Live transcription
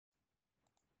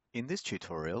In this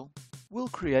tutorial, we'll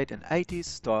create an 80s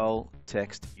style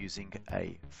text using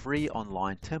a free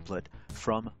online template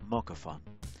from MockoFun.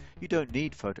 You don't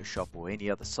need Photoshop or any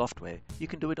other software, you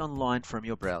can do it online from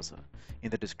your browser. In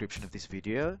the description of this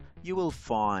video, you will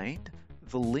find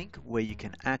the link where you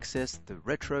can access the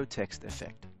retro text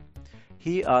effect.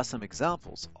 Here are some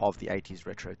examples of the 80s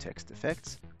retro text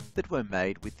effects that were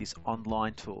made with this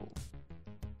online tool.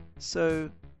 So,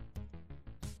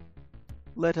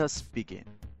 let us begin.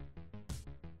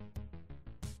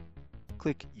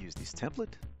 Click Use this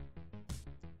template.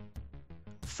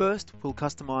 First, we'll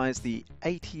customize the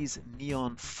 80s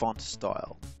neon font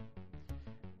style.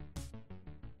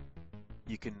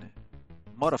 You can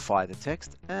modify the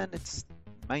text and it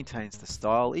maintains the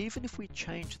style even if we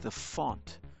change the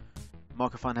font.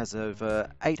 MockoFun has over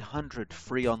 800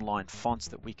 free online fonts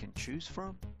that we can choose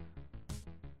from.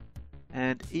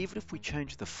 And even if we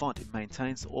change the font, it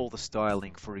maintains all the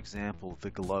styling, for example,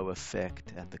 the glow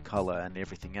effect and the color and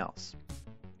everything else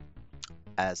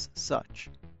as such.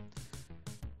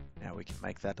 Now we can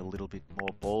make that a little bit more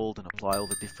bold and apply all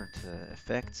the different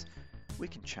effects. We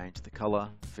can change the color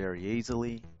very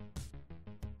easily.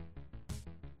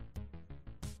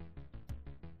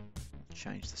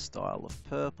 Change the style of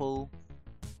purple.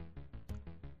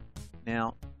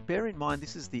 Now, bear in mind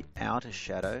this is the outer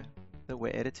shadow that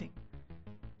we're editing.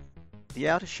 The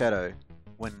outer shadow,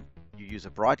 when you use a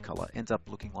bright color, ends up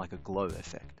looking like a glow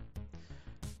effect.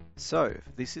 So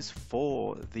this is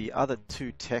for the other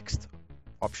two text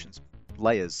options,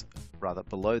 layers rather,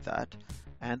 below that,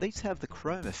 and these have the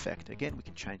chrome effect. Again, we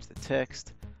can change the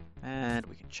text and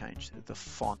we can change the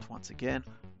font once again.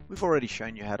 We've already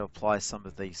shown you how to apply some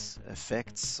of these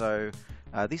effects. So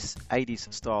this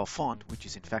 80s style font, which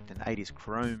is in fact an 80s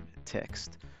chrome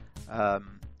text,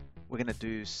 we're going to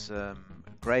do some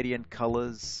gradient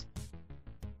colors,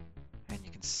 and you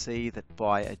can see that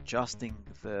by adjusting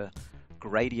the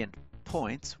gradient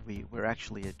points, we're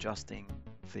actually adjusting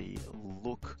the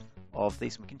look of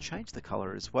these. We can change the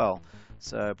color as well.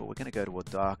 So, but we're going to go to a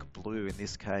dark blue in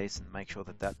this case and make sure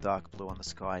that that dark blue on the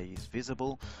sky is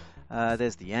visible.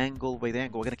 There's the angle. We're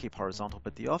going to keep horizontal,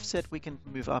 but the offset we can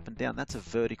move up and down. That's a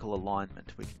vertical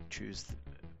alignment. We can choose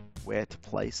where to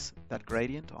place that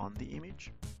gradient on the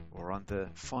image, or on the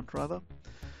font rather.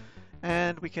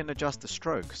 And we can adjust the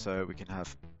stroke, so we can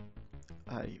have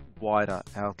a wider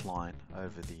outline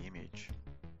over the image.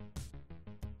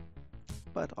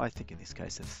 But I think in this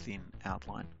case a thin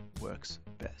outline works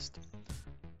best.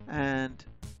 And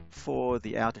for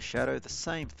the outer shadow, the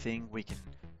same thing. We can,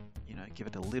 give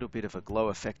it a little bit of a glow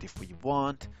effect if we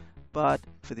want, but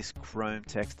for this chrome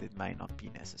text it may not be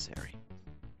necessary.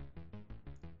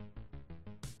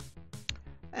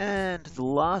 And the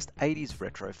last 80s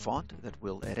retro font that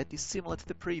we'll edit is similar to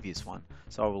the previous one,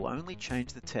 so I will only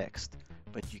change the text,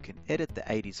 but you can edit the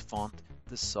 80s font,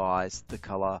 the size, the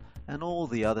color, and all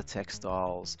the other text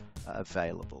styles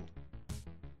available.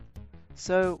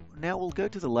 So now we'll go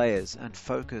to the layers and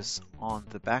focus on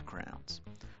the backgrounds.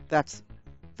 That's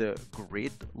the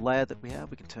grid layer that we have.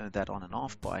 We can turn that on and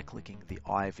off by clicking the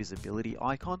eye visibility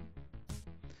icon.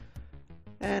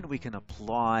 And we can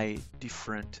apply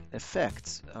different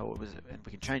effects, and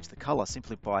we can change the color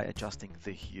simply by adjusting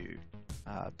the hue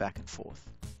back and forth.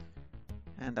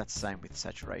 And that's the same with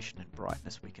saturation and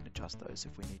brightness. We can adjust those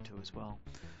if we need to as well.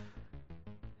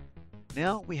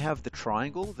 Now we have the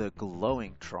triangle, the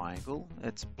glowing triangle.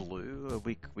 It's blue.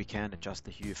 We can adjust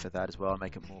the hue for that as well,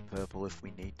 make it more purple if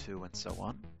we need to, and so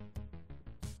on.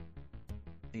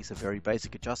 These are very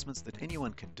basic adjustments that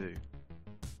anyone can do.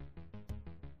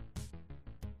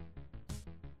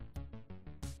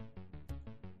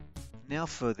 Now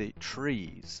for the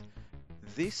trees,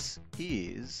 this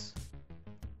is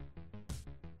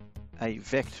a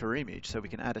vector image, so we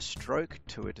can add a stroke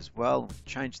to it as well, and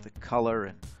change the color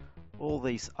and all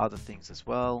these other things as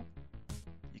well.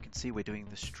 You can see we're doing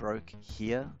the stroke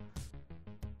here.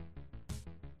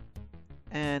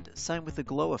 And same with the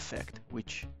glow effect,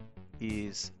 which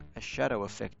is a shadow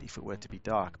effect if it were to be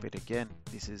dark, but again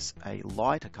this is a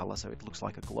lighter color so it looks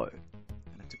like a glow,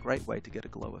 and it's a great way to get a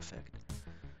glow effect.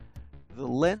 The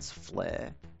lens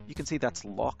flare, you can see that's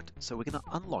locked, so we're going to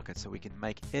unlock it so we can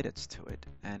make edits to it,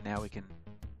 and now we can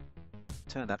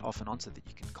turn that off and on so that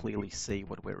you can clearly see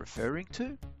what we're referring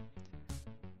to.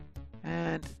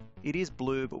 And it is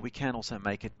blue, but we can also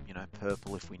make it,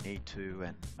 purple if we need to,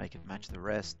 and make it match the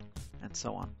rest, and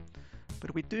so on.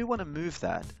 But we do want to move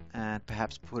that and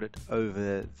perhaps put it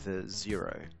over the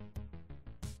 0.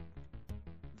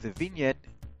 The vignette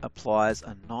applies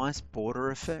a nice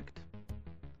border effect,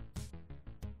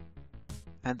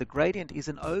 and the gradient is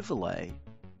an overlay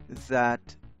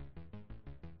that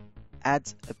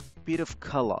adds a bit of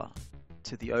color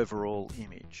to the overall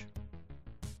image.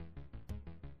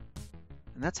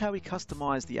 And that's how we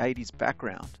customize the 80s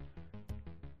background.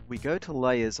 We go to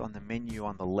layers on the menu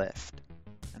on the left,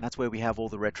 and that's where we have all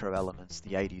the retro elements,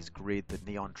 the 80s grid, the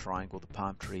neon triangle, the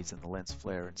palm trees and the lens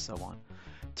flare and so on.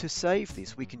 To save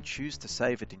this, we can choose to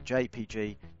save it in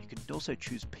JPG. You can also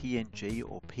choose PNG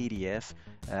or PDF,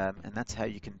 and that's how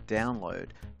you can download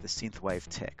the synthwave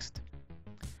text.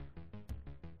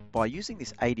 By using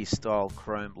this 80s style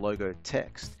Chrome logo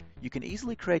text, you can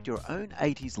easily create your own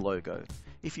 80s logo.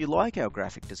 If you like our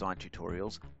graphic design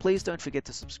tutorials, please don't forget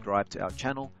to subscribe to our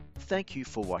channel. Thank you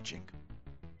for watching.